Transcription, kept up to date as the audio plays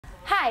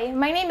Hi,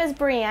 my name is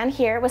Brianne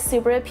here with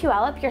Subaru of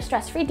Puyallup, your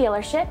stress-free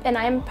dealership, and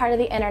I'm part of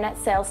the internet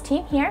sales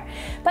team here.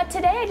 But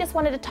today I just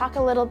wanted to talk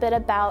a little bit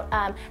about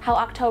how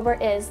October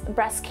is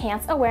Breast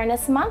Cancer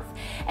Awareness Month,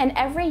 and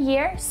every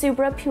year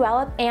Subaru of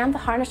Puyallup and the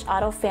Harnish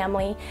Auto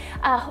family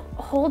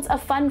holds a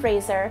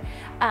fundraiser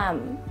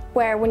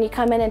where when you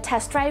come in and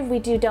test drive, we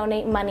do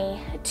donate money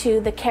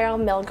to the Carol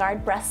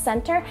Milgard Breast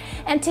Center.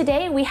 And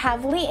today we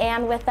have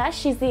Leanne with us.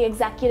 She's the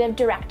executive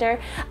director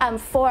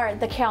for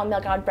the Carol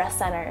Milgard Breast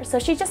Center. So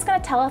she's just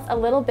going to tell us a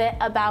little bit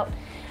about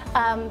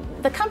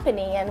the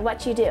company and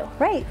what you do.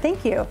 Right,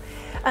 thank you.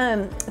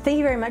 Thank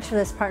you very much for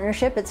this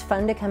partnership. It's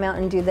fun to come out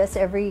and do this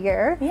every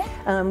year.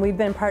 Yeah. We've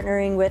been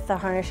partnering with the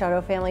Harnish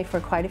Auto family for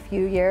quite a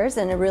few years,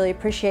 and I really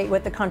appreciate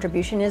what the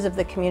contribution is of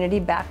the community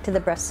back to the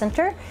breast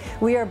center.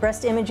 We are a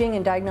breast imaging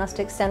and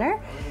diagnostic center,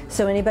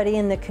 so anybody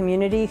in the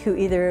community who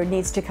either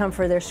needs to come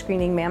for their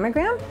screening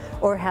mammogram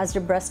or has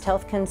a breast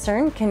health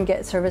concern can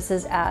get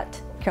services at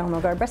Carol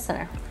Milgard Breast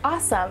Center.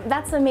 Awesome,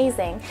 that's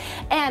amazing.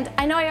 And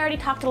I know I already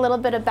talked a little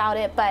bit about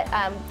it, but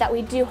that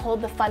we do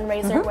hold the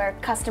fundraiser where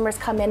customers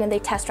come in and they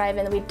test drive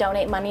and we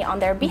donate money on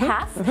their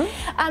behalf.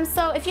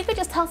 So if you could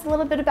just tell us a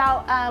little bit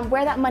about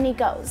where that money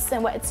goes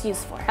and what it's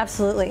used for.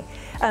 Absolutely.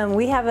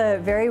 We have a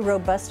very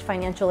robust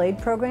financial aid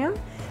program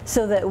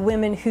so that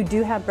women who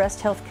do have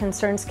breast health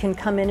concerns can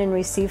come in and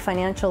receive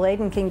financial aid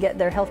and can get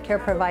their health care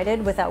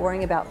provided without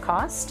worrying about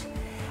cost.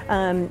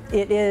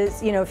 It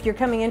is, you know, if you're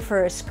coming in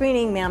for a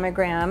screening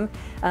mammogram,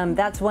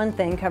 that's one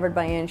thing covered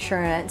by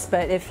insurance,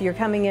 but if you're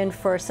coming in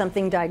for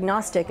something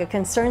diagnostic, a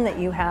concern that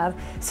you have,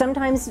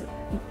 sometimes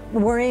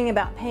worrying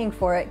about paying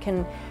for it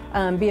can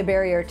be a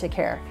barrier to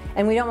care.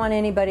 And we don't want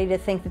anybody to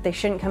think that they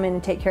shouldn't come in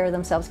and take care of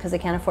themselves because they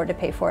can't afford to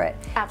pay for it.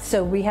 Absolutely.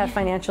 So we have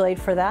financial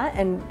aid for that,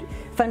 and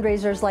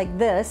fundraisers like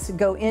this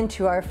go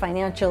into our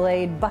financial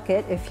aid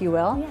bucket, if you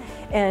will. Yeah.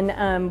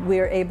 And we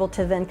are able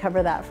to then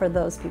cover that for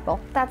those people.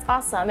 That's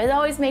awesome. It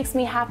always makes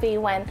me happy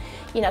when,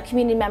 you know,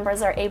 community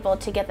members are able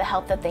to get the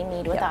help that they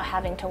need without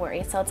having to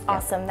worry. So it's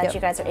awesome that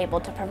you guys are able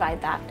to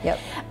provide that.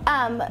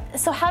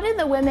 So how did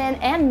the women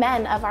and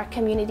men of our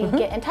community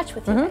get in touch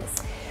with you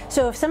guys?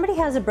 So if somebody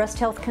has a breast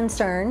health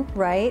concern,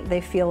 right, they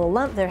feel a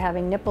lump, they're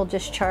having nipple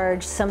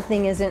discharge,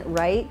 something isn't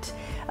right,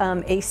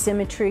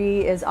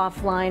 asymmetry is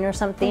offline or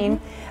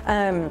something,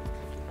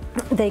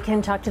 they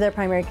can talk to their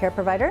primary care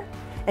provider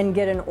and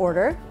get an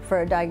order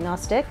for a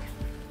diagnostic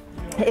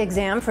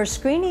exam. For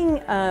screening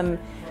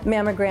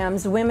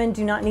mammograms, women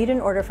do not need an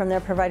order from their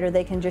provider,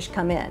 they can just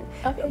come in.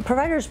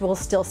 Providers will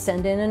still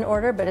send in an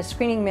order, but a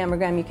screening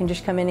mammogram you can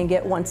just come in and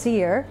get once a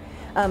year.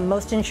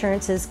 Most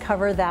insurances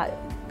cover that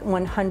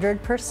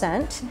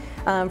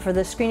 100% for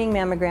the screening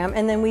mammogram,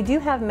 and then we do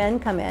have men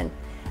come in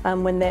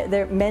when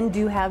men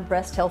do have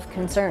breast health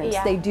concerns.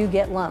 They do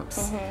get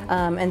lumps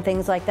and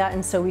things like that,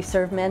 and so we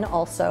serve men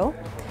also.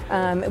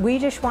 We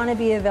just want to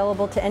be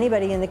available to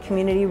anybody in the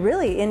community.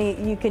 Really,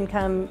 you can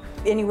come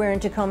anywhere in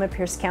Tacoma,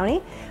 Pierce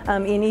County,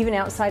 and even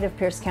outside of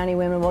Pierce County,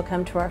 women will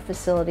come to our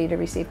facility to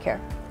receive care.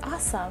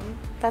 Awesome,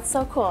 that's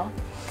so cool.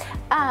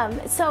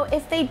 So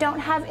if they don't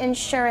have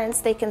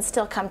insurance, they can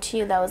still come to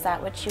you though, is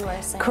that what you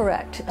were saying?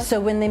 Correct. So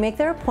when they make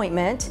their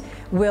appointment,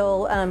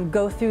 we'll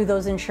go through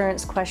those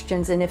insurance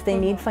questions, and if they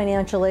need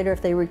financial aid or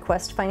if they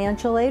request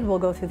financial aid, we'll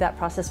go through that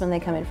process when they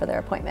come in for their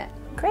appointment.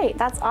 Great,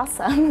 that's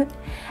awesome.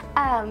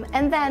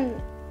 And then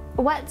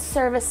what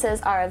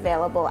services are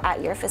available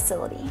at your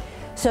facility?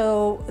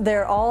 So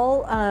they're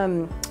all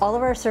of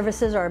our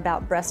services are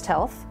about breast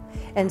health.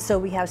 And so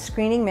we have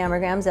screening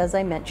mammograms, as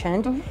I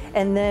mentioned,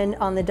 and then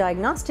on the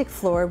diagnostic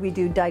floor we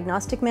do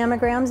diagnostic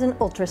mammograms and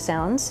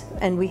ultrasounds,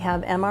 and we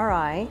have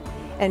MRI,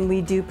 and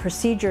we do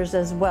procedures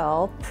as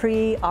well,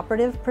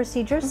 pre-operative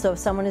procedures. So if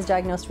someone is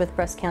diagnosed with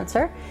breast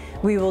cancer,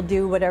 we will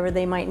do whatever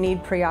they might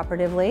need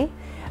pre-operatively.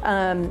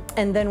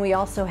 And then we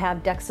also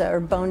have DEXA,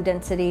 or bone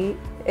density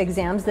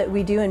exams, that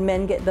we do, and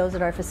men get those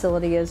at our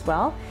facility as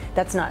well.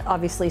 That's not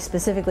obviously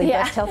specifically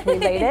breast health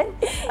related,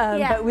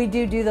 but we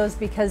do those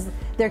because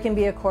there can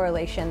be a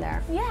correlation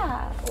there.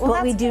 Yeah. Well,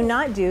 what we do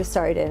not do,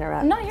 sorry to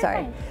interrupt. No, you're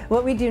fine.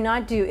 What we do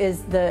not do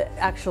is the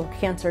actual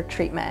cancer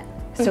treatment.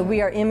 So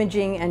we are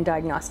imaging and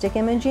diagnostic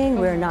imaging.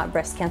 We're not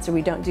breast cancer.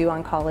 We don't do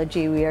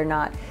oncology. We are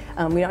not.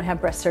 We don't have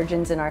breast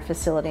surgeons in our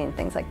facility and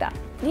things like that.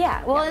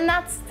 Yeah. Well, and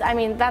that's, I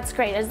mean, that's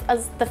great.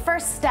 As the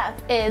first step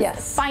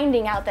is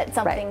finding out that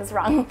something's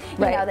wrong.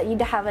 You know, that you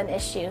have an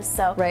issue.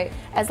 So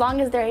as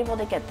long as they're able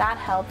to get that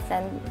help,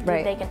 then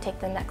they can take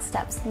the next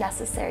steps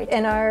necessary.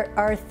 And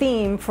our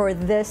theme for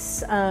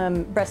this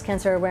Breast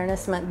Cancer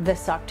Awareness Month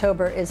this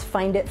October is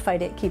find it,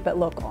 fight it, keep it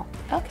local.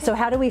 So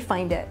how do we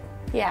find it?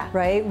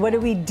 Right? What do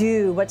we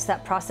do? What's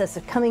that process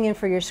of coming in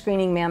for your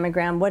screening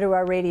mammogram? What do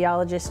our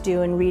radiologists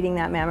do in reading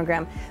that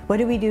mammogram? What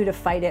do we do to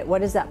fight it?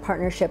 What does that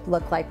partnership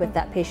look like with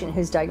that patient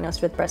who's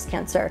diagnosed with breast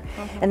cancer?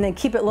 And then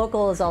keep it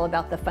local is all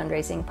about the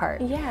fundraising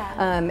part.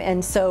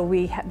 And so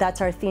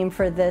that's our theme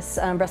for this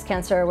Breast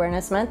Cancer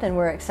Awareness Month, and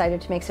we're excited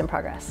to make some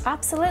progress.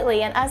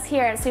 Absolutely. And us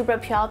here at Subaru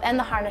of Puyallup and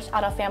the Harnish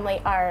Auto family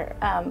are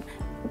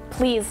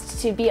pleased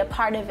to be a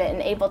part of it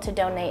and able to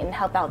donate and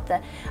help out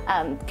the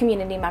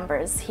community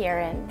members here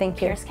in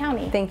Pierce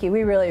County. Thank you.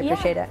 We really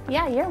appreciate it.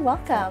 Yeah, you're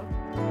welcome.